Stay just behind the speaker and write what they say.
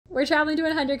We're traveling to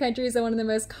 100 countries, and one of the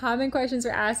most common questions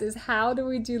we're asked is, how do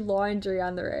we do laundry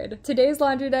on the road? Today's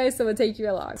laundry day, so we'll take you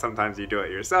along. Sometimes you do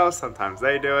it yourself, sometimes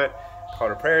they do it. Call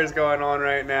to prayer is going on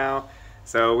right now.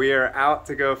 So we are out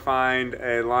to go find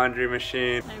a laundry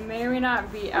machine. I may or may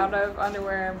not be out of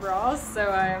underwear and bras, so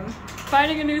I'm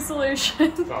finding a new solution.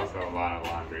 It's also a lot of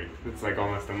laundry. It's like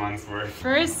almost a month's worth.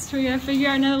 First, we gotta figure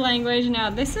out another language. Now,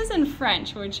 this is in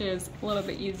French, which is a little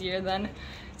bit easier than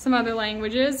some other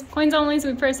languages. Coins only,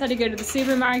 so we first had to go to the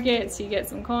supermarket so you get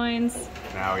some coins.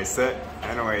 Now we sit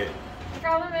and wait. The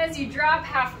problem is you drop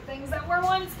half the things that were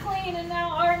once clean and now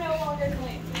are no longer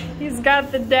clean. He's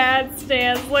got the dad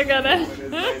stance, look at it. It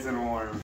is nice and warm.